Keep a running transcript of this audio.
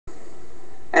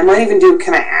I might even do,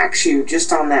 can I ask you,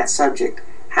 just on that subject,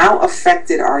 how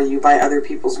affected are you by other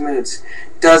people's moods?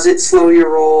 Does it slow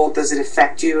your roll? Does it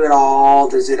affect you at all?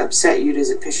 Does it upset you? Does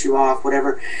it piss you off?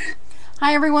 Whatever.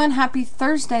 Hi everyone, happy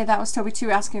Thursday. That was Toby 2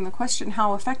 asking the question,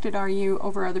 how affected are you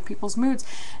over other people's moods?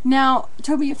 Now,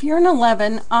 Toby, if you're an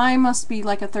 11, I must be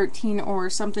like a 13 or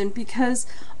something, because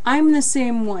I'm the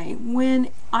same way. When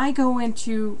I go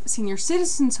into senior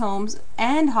citizens' homes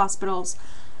and hospitals,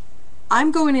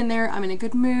 I'm going in there, I'm in a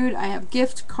good mood, I have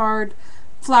gift card,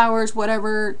 flowers,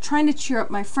 whatever, trying to cheer up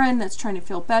my friend that's trying to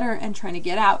feel better and trying to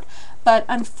get out. But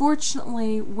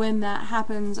unfortunately, when that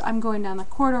happens, I'm going down the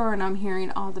corridor and I'm hearing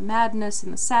all the madness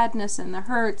and the sadness and the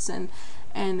hurts and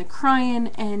the crying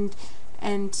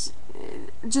and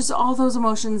just all those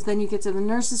emotions. Then you get to the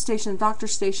nurse's station, the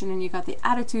doctor's station, and you got the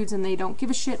attitudes and they don't give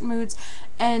a shit moods.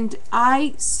 And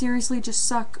I seriously just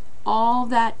suck all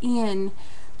that in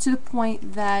to the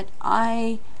point that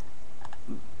I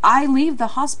leave the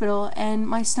hospital and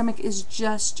my stomach is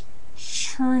just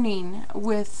churning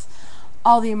with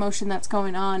all the emotion that's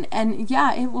going on. And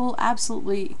yeah, it will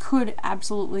could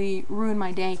absolutely ruin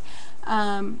my day.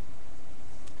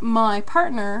 My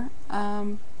partner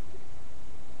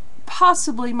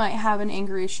possibly might have an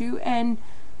anger issue and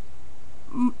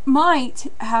might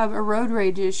have a road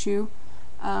rage issue,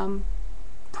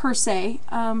 per se.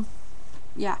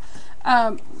 Yeah.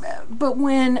 But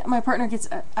when my partner gets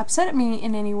upset at me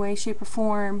in any way, shape, or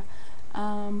form,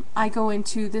 I go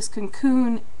into this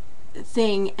cocoon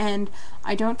thing and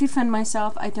I don't defend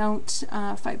myself. I don't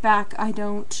fight back. I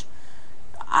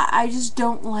just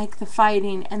don't like the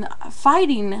fighting, and the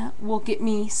fighting will get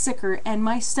me sicker, and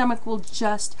my stomach will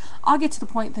I'll get to the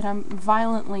point that I'm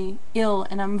violently ill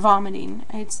and I'm vomiting.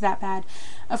 It's that bad.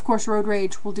 Of course, road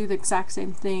rage will do the exact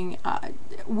same thing.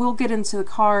 We'll get into the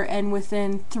car and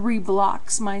within 3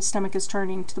 blocks my stomach is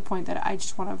turning to the point that I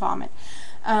just want to vomit.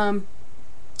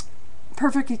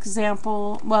 Perfect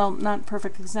example, well, not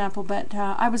perfect example, but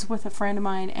I was with a friend of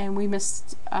mine and we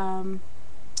missed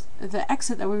the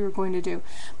exit that we were going to do.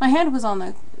 My hand was on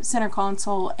the center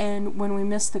console, and when we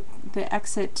missed the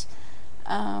exit,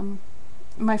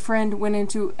 my friend went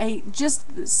into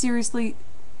seriously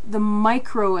the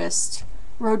microest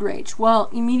road rage. Well,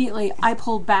 immediately I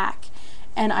pulled back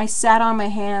and I sat on my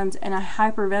hands and I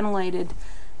hyperventilated,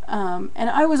 and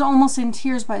I was almost in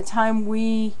tears by the time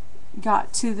we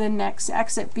got to the next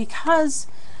exit, because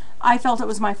I felt it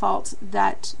was my fault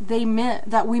that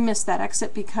we missed that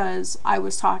exit because I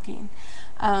was talking.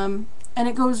 And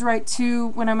it goes right to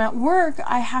when I'm at work,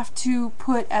 I have to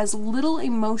put as little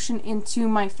emotion into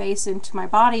my face, into my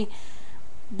body,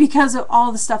 because of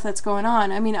all the stuff that's going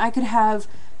on. I mean, I could have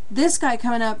this guy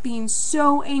coming up being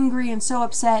so angry and so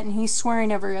upset and he's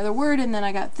swearing every other word, and then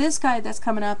I got this guy that's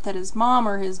coming up that his mom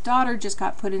or his daughter just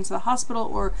got put into the hospital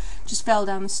or just fell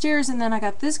down the stairs, and then I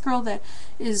got this girl that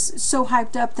is so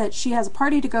hyped up that she has a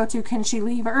party to go to. Can she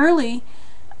leave early?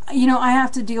 You know, I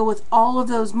have to deal with all of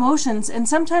those emotions, and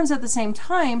sometimes at the same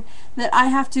time that I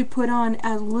have to put on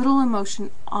as little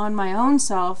emotion on my own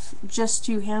self just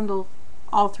to handle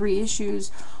all 3 issues.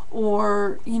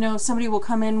 Or, you know, somebody will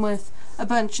come in with a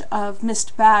bunch of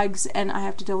missed bags and I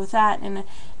have to deal with that, and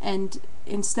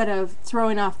instead of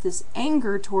throwing off this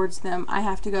anger towards them, I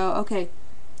have to go, okay,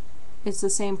 it's the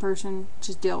same person,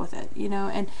 just deal with it, you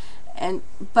know.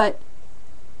 But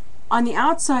on the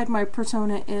outside, my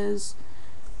persona is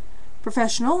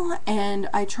professional, and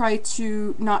I try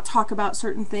to not talk about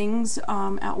certain things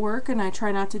at work, and I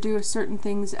try not to do certain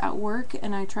things at work,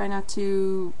 and I try not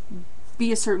to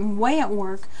be a certain way at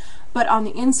work. But on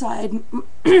the inside,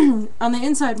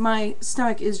 my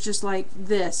stomach is just like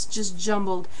this, just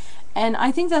jumbled. And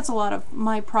I think that's a lot of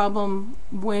my problem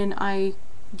when I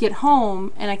get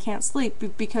home and I can't sleep,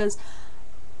 because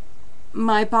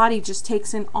my body just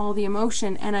takes in all the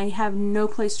emotion and I have no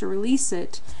place to release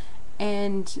it.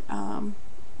 And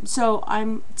so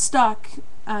I'm stuck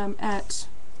at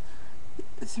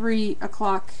 3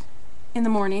 o'clock in the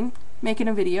morning making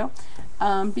a video,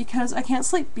 because I can't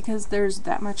sleep, because there's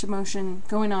that much emotion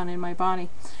going on in my body.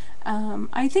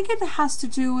 I think it has to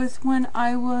do with when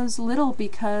I was little,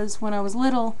 because when I was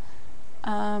little,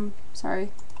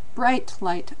 sorry, bright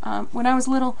light, when I was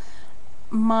little,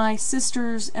 my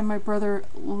sisters and my brother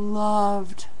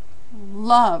loved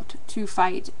to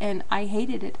fight, and I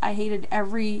hated it. I hated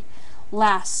every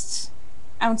last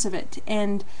ounce of it.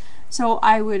 And so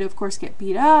I would, of course, get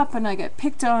beat up and I got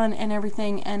picked on and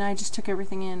everything, and I just took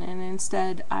everything in, and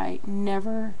instead I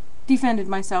never defended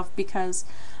myself because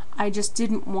I just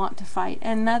didn't want to fight.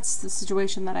 And that's the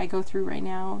situation that I go through right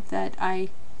now, that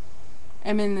I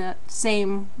am in the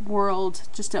same world,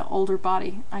 just an older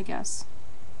body, I guess.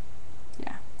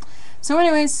 Yeah. So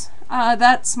anyways,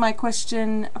 that's my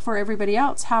question for everybody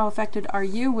else. How affected are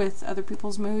you with other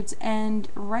people's moods? And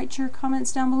write your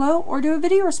comments down below or do a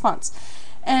video response.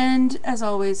 And as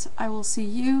always, I will see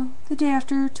you the day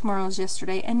after tomorrow's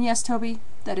yesterday. And yes, Toby,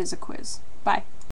 that is a quiz. Bye.